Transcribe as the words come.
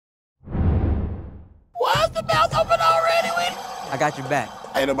I got your back.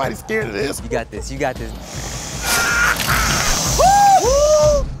 Ain't nobody scared of this. You got this, you got this.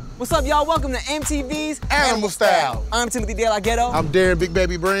 Woo! What's up, y'all? Welcome to MTV's Animal Style. I'm Timothy DeLaGhetto. I'm Darren Big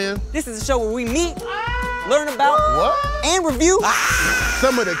Baby Brand. This is a show where we meet, learn about, what? And review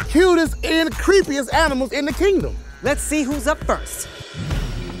some of the cutest and creepiest animals in the kingdom. Let's see who's up first.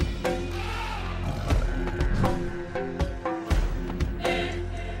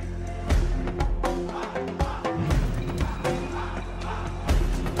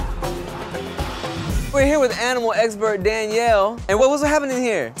 We're here with animal expert Danielle. And what was happening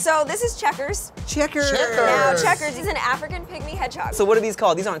here? So this is Checkers. Checkers. Now Checkers is an African pygmy hedgehog. So what are these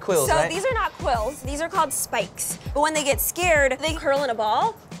called? These aren't quills, so right? These are not quills. These are called spikes. But when they get scared, they curl in a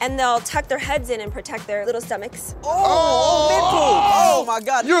ball and they'll tuck their heads in and protect their little stomachs. Oh, mid-poop. Oh my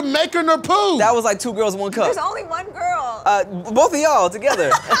God. You're making her poo. That was like 2 girls, 1 cup. There's only 1 girl. Both of y'all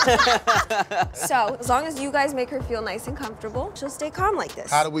together. So as long as you guys make her feel nice and comfortable, she'll stay calm like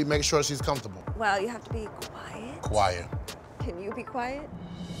this. How do we make sure she's comfortable? Well, you have to be quiet. Quiet. Can you be quiet?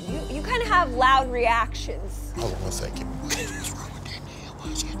 You kind of have loud reactions. Hold on 1 second. What's wrong with Danielle?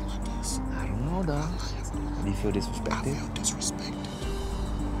 Why is she acting like this? I don't know, dog. Do you feel disrespected? I feel disrespected.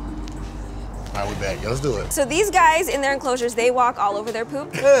 All right, we're back. Yeah, let's do it. So these guys in their enclosures, they walk all over their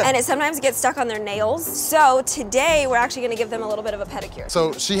poop, and it sometimes gets stuck on their nails. So today, we're actually gonna give them a little bit of a pedicure.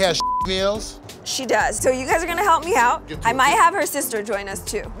 So she has nails? She does. So you guys are gonna help me out. I might have her sister join us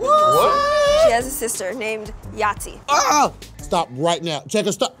too. What? She has a sister named Yahtzee. Oh! Stop right now.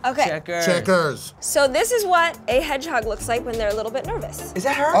 Checkers, stop. Okay. Checkers. Checkers. So this is what a hedgehog looks like when they're a little bit nervous. Is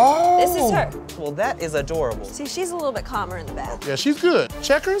that her? Oh. This is her. Well, that is adorable. See, she's a little bit calmer in the back. Yeah, she's good.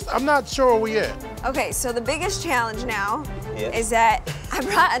 Checkers? I'm not sure where we at. Okay, so the biggest challenge now Yes. is that I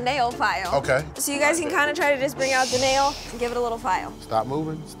brought a nail file. Okay. So you guys can kind of try to just bring out the nail and give it a little file. Stop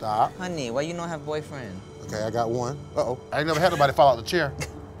moving. Stop. Honey, why you don't have a boyfriend? Okay, I got one. Uh-oh. I ain't never had nobody fall out the chair.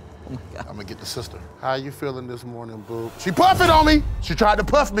 Oh my God. I'm gonna get the sister. How you feeling this morning, boo? She puffing on me. She tried to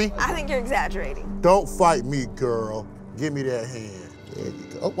puff me. I think you're exaggerating. Don't fight me, girl. Give me that hand. There you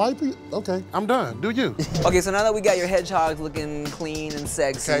go. Oh, why you? Okay, I'm done. Do you? Okay, so now that we got your hedgehogs looking clean and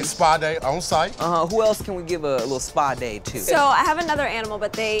sexy. Okay, spa day on site. Who else can we give a little spa day to? So I have another animal,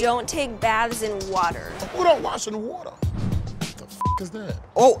 but they don't take baths in water. Who don't wash in the water? What the f is that?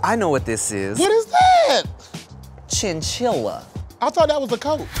 Oh, I know what this is. What is that? Chinchilla. I thought that was a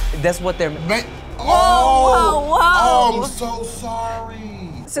coat. That's what they're... Oh, whoa, whoa. Oh, I'm so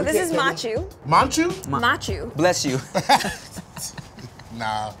sorry. So this is Machu. Manchu? Machu. Bless you.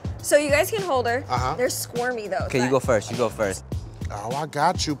 Nah. So you guys can hold her. Uh-huh. They're squirmy though. Okay, you go first, you go first. Oh, I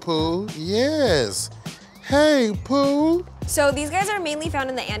got you, Pooh. Yes. Hey, Pooh. So these guys are mainly found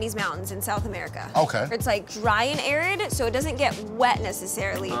in the Andes Mountains in South America. Okay. It's like dry and arid, so it doesn't get wet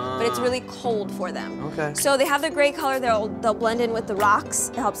necessarily, but it's really cold for them. Okay. So they have the gray color, they'll blend in with the rocks.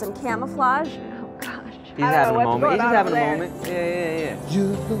 It helps them camouflage. Oh gosh. He's having a moment. He's just having a moment. Yeah.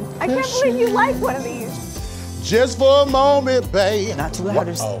 I can't believe you like one of these. Just for a moment, babe. Not too loud.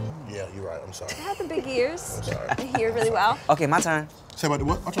 Oh, yeah, you're right. I'm sorry. They have the big ears. I'm sorry. They hear really well. Okay, my turn. Say about the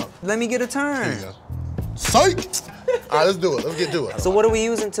what? Watch out. Let me get a turn. There you go. Psych! All right, let's do it. Let's get to it. So what are we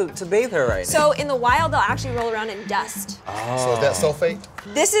using to bathe her right now? So in the wild, they'll actually roll around in dust. So is that sulfate?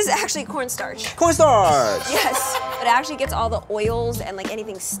 This is actually cornstarch. Cornstarch! Yes, but it actually gets all the oils and like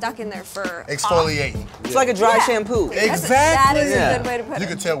anything stuck in their fur. Exfoliating. It's like a dry Yeah. shampoo. That is Yeah. a good way to put You it.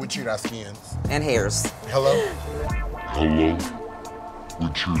 can tell we treat our skins. And hairs. Hello? Hello, we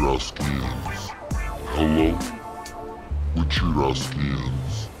treat our skins. Hello, we treat our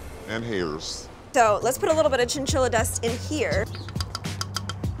skins and hairs. So let's put a little bit of chinchilla dust in here.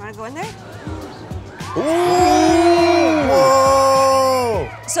 Wanna go in there? Whoa!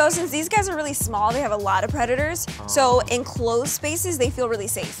 So since these guys are really small, they have a lot of predators. So in closed spaces, they feel really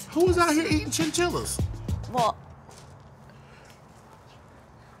safe. Who was out here eating chinchillas? Well,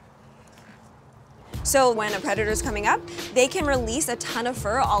 so when a predator's coming up, they can release a ton of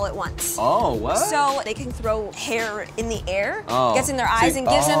fur all at once. Oh, what? So they can throw hair in the air, Oh. gets in their eyes, and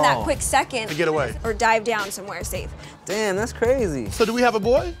gives them that Oh. quick second To get away. or dive down somewhere safe. Damn, that's crazy. So do we have a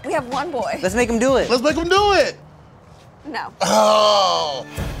boy? We have one boy. Let's make him do it. Let's make him do it. No. Oh.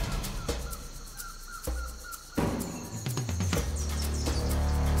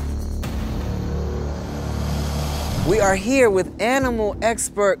 We are here with animal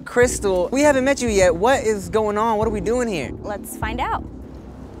expert Crystal. We haven't met you yet. What is going on? What are we doing here? Let's find out.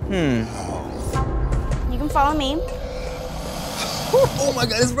 You can follow me. Oh my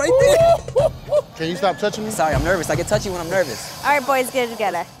God, it's right there. Can you stop touching me? Sorry, I'm nervous. I get touchy when I'm nervous. All right, boys, get it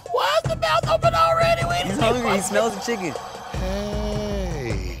together. Why is the mouth open already? He's hungry. He smells the chicken.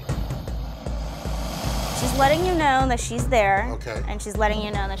 Hey. She's letting you know that she's there. Okay. And she's letting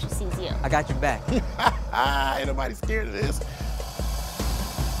you know that she sees you. I got your back. Ain't nobody scared of this.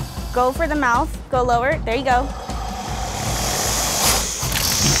 Go for the mouth. Go lower. There you go.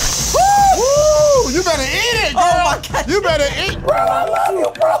 Woo! You better eat it, girl. Oh my God. You better eat, bro. I love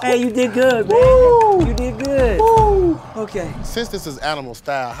you, bro. Hey, you did good, man. Woo! You did good. Woo! Okay. Since this is animal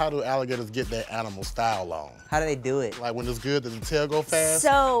style, how do alligators get that animal style on? How do they do it? Like when it's good, does the tail go fast?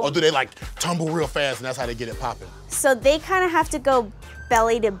 So- Or do they like tumble real fast and that's how they get it popping? So they kind of have to go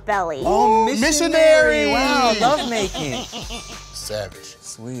belly to belly. Oh, missionary. Wow, love making. Savage.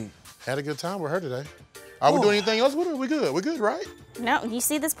 Sweet. Had a good time with her today. Are we doing anything else with her? We good. We good, right? No, you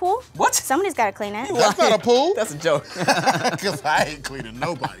see this pool? What? Somebody's got to clean it. That's not a pool. That's a joke. Because I ain't cleaning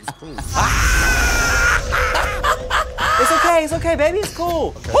nobody's pool. It's okay, baby. It's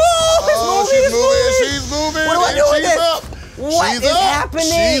cool. Okay. Oh, She's moving. What do I do with she's this? up. What She's is up. happening?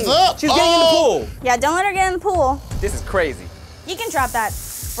 She's up. She's getting in the pool. Yeah, don't let her get in the pool. This is crazy. You can drop that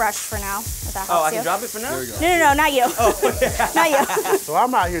brush for now. If that helps Oh, I you. can drop it for now? There you go. No, not you. Oh, Not you. So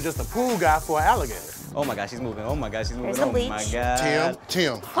I'm out here just a pool guy for an alligator. Oh my God, she's moving. Oh my God, she's moving. There's the Oh bleach. my God.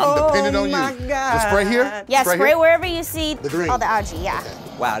 Tim, I'm dependent on you. my The God. spray here? Yeah, spray wherever you see The green. all the algae, yeah.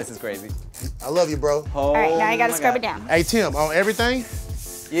 Wow, this is crazy. I love you, bro. Oh, All right, now you gotta my scrub God. it down. Hey, Tim, on everything,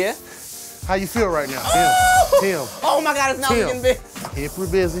 Yeah? how you feel right now? Tim. Oh my God, it's not Tim. getting big. If we're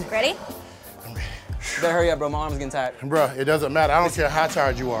busy. Ready? Better hurry up, bro. My arm's getting tired. Bro, it doesn't matter. I don't care how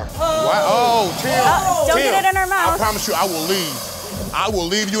tired you are. Why? Oh, Tim. Don't Tim, get it in her mouth. I promise you, I will leave. I will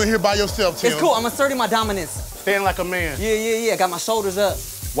leave you in here by yourself, Tim. It's cool. I'm asserting my dominance. Stand like a man. Yeah. Got my shoulders up.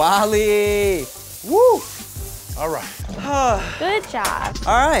 Wally. Woo. All right. Good job.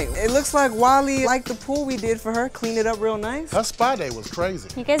 All right. It looks like Wally liked the pool we did for her. Cleaned it up real nice. Her spa day was crazy.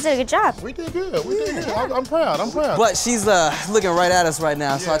 You guys did a good job. We did good. We did good. I'm proud. I'm proud. But she's looking right at us right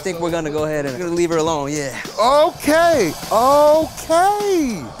now, so Yeah, I think so- we're gonna go ahead and leave her alone. Yeah. Okay.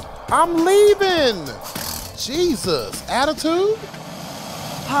 I'm leaving. Jesus. Attitude?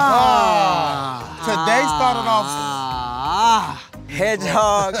 Today started off.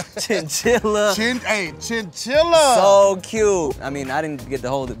 Hedgehog, Chinchilla. Chinchilla. So cute. I mean, I didn't get to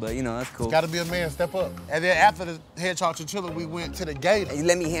hold it, but you know, that's cool. Gotta be a man, step up. And then after the hedgehog chinchilla, we went to the Gator. You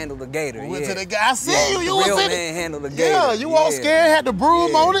let me handle the gator. We went yeah. to the Gator. I see you. The You was real in man it. handle the gator. Yeah, you all scared, had the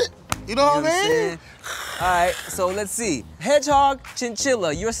broom Yeah. on it. You know what I mean? saying? All right, so let's see. Hedgehog,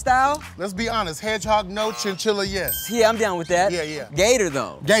 Chinchilla, your style? Let's be honest. Hedgehog, no. Chinchilla, yes. Yeah, I'm down with that. Yeah. Gator,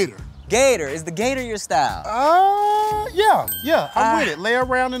 though. Gator. Gator, is the gator your style? Yeah. I'm with it. Lay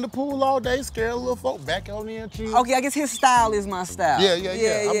around in the pool all day, scare a little folk, back on in, chill. Okay, I guess his style is my style. Yeah.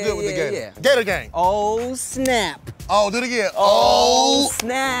 I'm good with the Gator. Yeah. Gator gang. Oh, snap. Oh, do it again. Oh,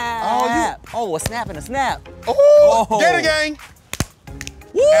 snap. Oh, a snap and a snap. Oh, Oh. Gator gang.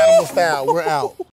 Woo! Animal style, we're out.